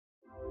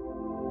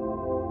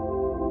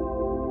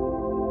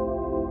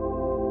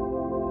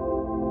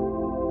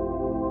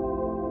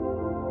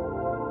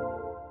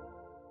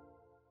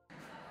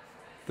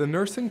The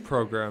nursing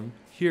program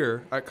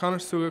here at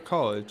Conestoga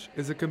College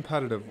is a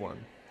competitive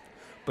one,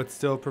 but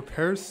still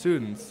prepares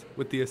students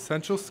with the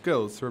essential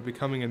skills for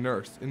becoming a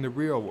nurse in the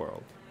real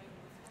world.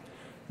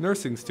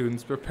 Nursing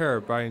students prepare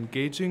by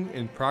engaging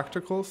in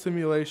practical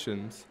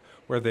simulations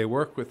where they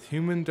work with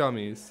human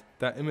dummies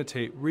that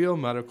imitate real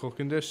medical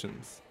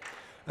conditions,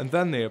 and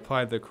then they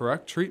apply the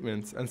correct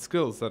treatments and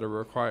skills that are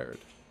required.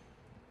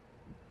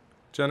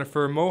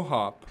 Jennifer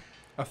Mohop,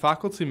 a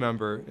faculty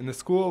member in the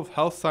School of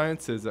Health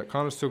Sciences at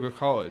Conestoga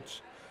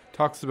College,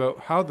 talks about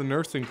how the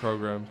nursing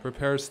program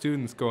prepares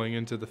students going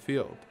into the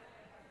field.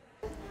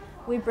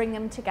 We bring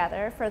them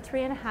together for a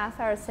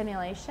 3.5-hour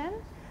simulation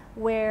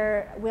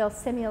where we'll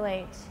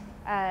simulate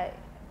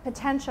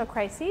potential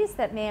crises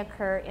that may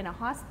occur in a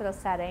hospital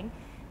setting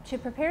to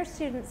prepare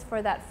students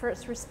for that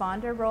first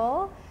responder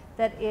role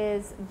that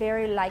is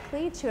very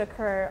likely to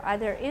occur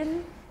either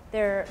in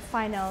their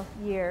final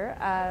year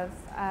of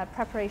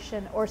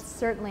preparation or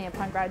certainly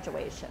upon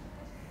graduation.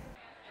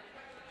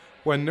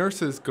 When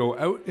nurses go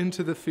out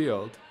into the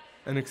field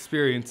and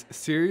experience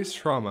serious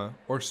trauma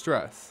or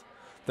stress,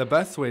 the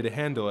best way to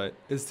handle it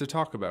is to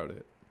talk about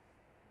it.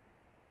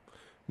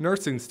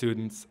 Nursing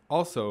students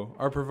also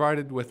are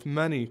provided with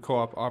many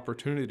co-op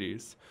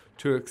opportunities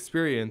to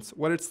experience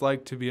what it's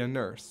like to be a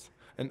nurse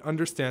and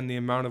understand the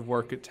amount of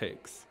work it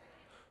takes.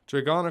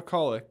 Dragana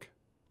Kolick,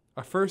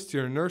 a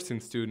first-year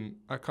nursing student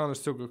at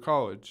Conestoga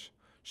College,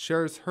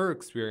 shares her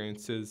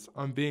experiences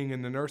on being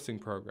in the nursing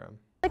program.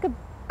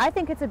 I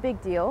think it's a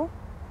big deal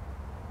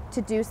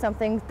to do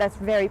something that's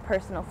very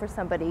personal for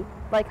somebody,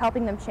 like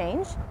helping them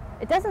change.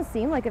 It doesn't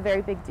seem like a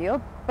very big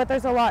deal, but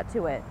there's a lot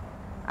to it.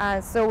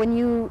 So when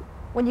you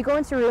go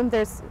into a room,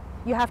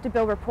 you have to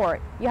build rapport.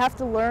 You have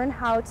to learn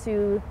how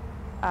to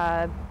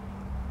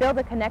build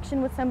a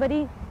connection with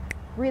somebody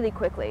really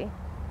quickly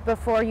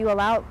before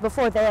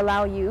they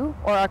allow you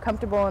or are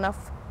comfortable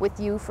enough with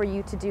you for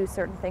you to do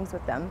certain things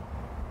with them.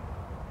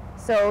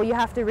 So you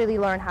have to really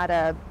learn how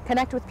to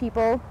connect with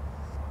people.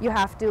 You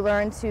have to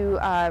learn to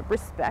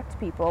respect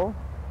people.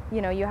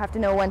 You have to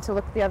know when to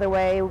look the other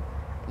way.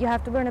 You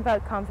have to learn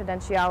about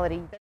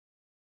confidentiality.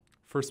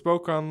 For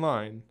Spoke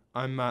Online,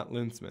 I'm Matt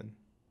Linseman.